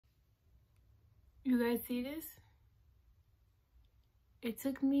You guys see this? It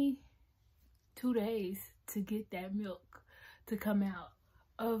took me 2 days to get that milk to come out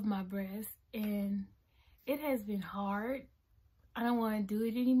of my breast, and it has been hard. I don't want to do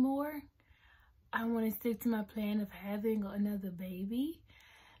it anymore. I want to stick to my plan of having another baby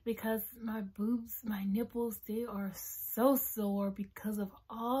because my boobs, my nipples, they are so sore because of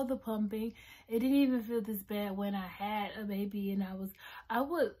all the pumping. It didn't even feel this bad when I had a baby, and I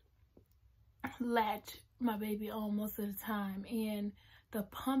would latch my baby on most of the time, and the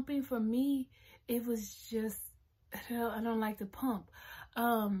pumping for me, it was just, I don't like to pump.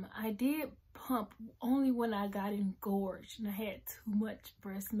 I did pump only when I got engorged and I had too much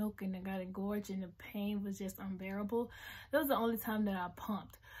breast milk and I got engorged and the pain was just unbearable. That was the only time that I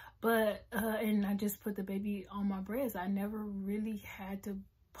pumped. But and I just put the baby on my breast. I never really had to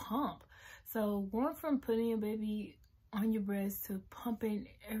pump. So going from putting your baby on your breast to pumping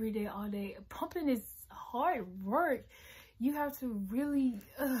every day, all day, pumping is hard work. You have to really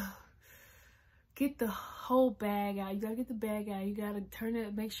get the whole bag out. You gotta get the bag out. You gotta turn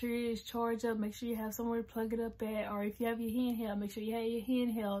it, make sure it's charged up, make sure you have somewhere to plug it up at, or if you have your handheld, make sure you have your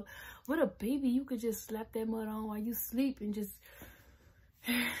handheld. With a baby, you could just slap that mud on while you sleep and just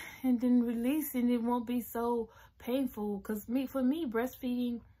and then release, and it won't be so painful. Because for me,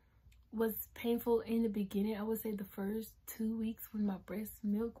 breastfeeding was painful in the beginning. I would say the first 2 weeks when my breast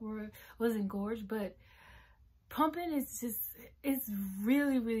milk was engorged, but pumping is just, it's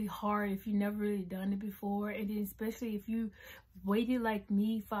really, really hard if you've never really done it before. And then especially if you waited like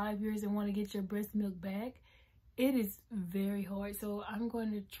me 5 years and want to get your breast milk back, it is very hard. So I'm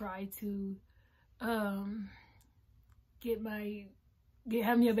going to try to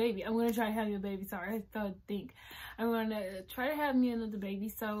have me a baby. I'm going to try to have me a baby. Sorry, I thought think. I'm going to try to have me another baby.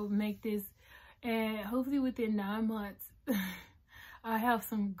 So make this, and hopefully within 9 months, I have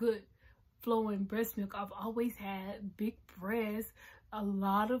some good flowing breast milk. I've always had big breasts, a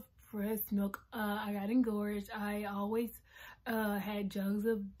lot of breast milk. I got engorged. I always had jugs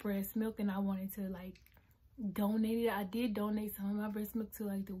of breast milk, and I wanted to like donate it. I did donate some of my breast milk to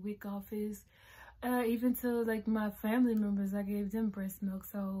like the WIC office, even to like my family members. I gave them breast milk.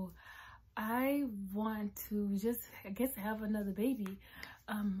 So I want to just, I guess, have another baby.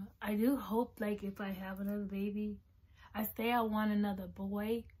 I do hope like if I have another baby, I want another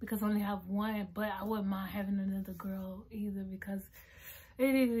boy because I only have one, but I wouldn't mind having another girl either because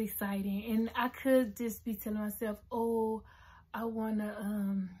it is exciting. And I could just be telling myself, oh, I want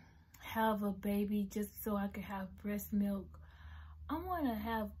to have a baby just so I could have breast milk. I want to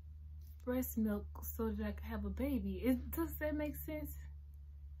have breast milk so that I can have a baby. Does that make sense?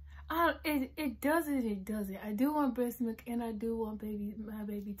 It doesn't. I do want breast milk and I do want my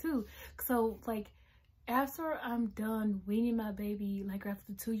baby too. So like, after I'm done weaning my baby, like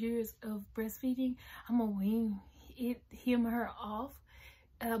after 2 years of breastfeeding, I'm gonna wean her off.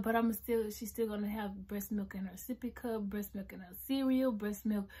 But she's still gonna have breast milk in her sippy cup, breast milk in her cereal, breast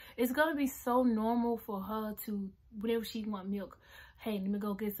milk. It's gonna be so normal for her to, whenever she want milk, hey, let me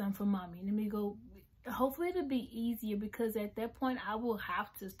go get some for mommy. Let me go. Hopefully it'll be easier because at that point I will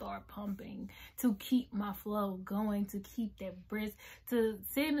have to start pumping to keep my flow going, to keep that breast, to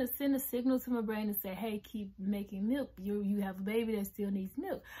send a signal to my brain to say, hey, keep making milk. You have a baby that still needs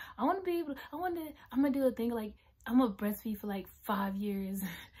milk. I'm gonna do a thing like, I'm gonna breastfeed for like 5 years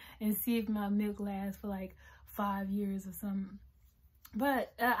and see if my milk lasts for like 5 years or something.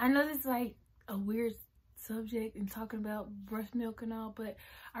 But I know this is like a weird subject and talking about breast milk and all, but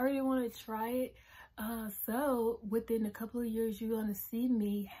I really want to try it. So within a couple of years, you're going to see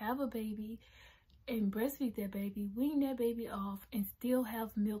me have a baby and breastfeed that baby, wean that baby off, and still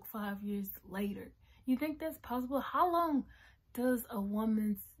have milk 5 years later. You think that's possible? How long does a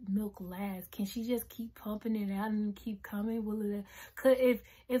woman's milk last? Can she just keep pumping it out and keep coming? Will it,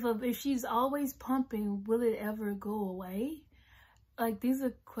 if she's always pumping, will it ever go away? Like, these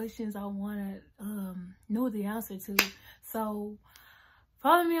are questions I want to know the answer to. So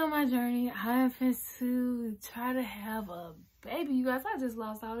follow me on my journey. I am finna to try to have a baby. You guys, I just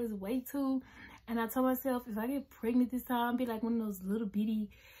lost all this weight too. And I told myself, if I get pregnant this time, I'll be like one of those little bitty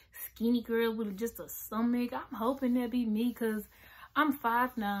skinny girls with just a stomach. I'm hoping that be me because I'm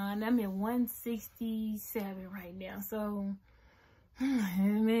 5'9". I'm at 167 right now. So,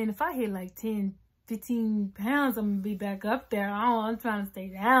 man, if I hit like 10-15 pounds, I'm gonna be back up there. I'm trying to stay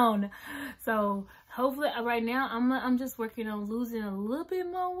down. So hopefully right now I'm just working on losing a little bit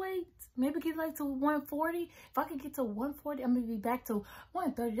more weight. Maybe get like to 140. If I could get to 140, I'm gonna be back to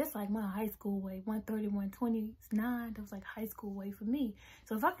 130. That's like my high school weight. 130, 129. That was like high school weight for me.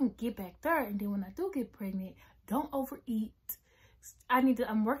 So if I can get back there, and then when I do get pregnant, don't overeat.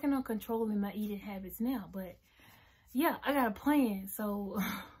 I'm working on controlling my eating habits now, but yeah, I got a plan. So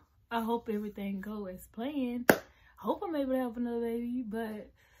I hope everything goes as planned. I hope I'm able to have another baby,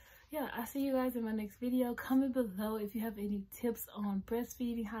 but yeah, I'll see you guys in my next video. Comment below if you have any tips on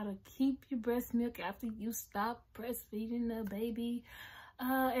breastfeeding, how to keep your breast milk after you stop breastfeeding the baby,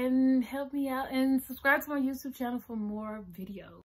 and help me out, and subscribe to my YouTube channel for more videos.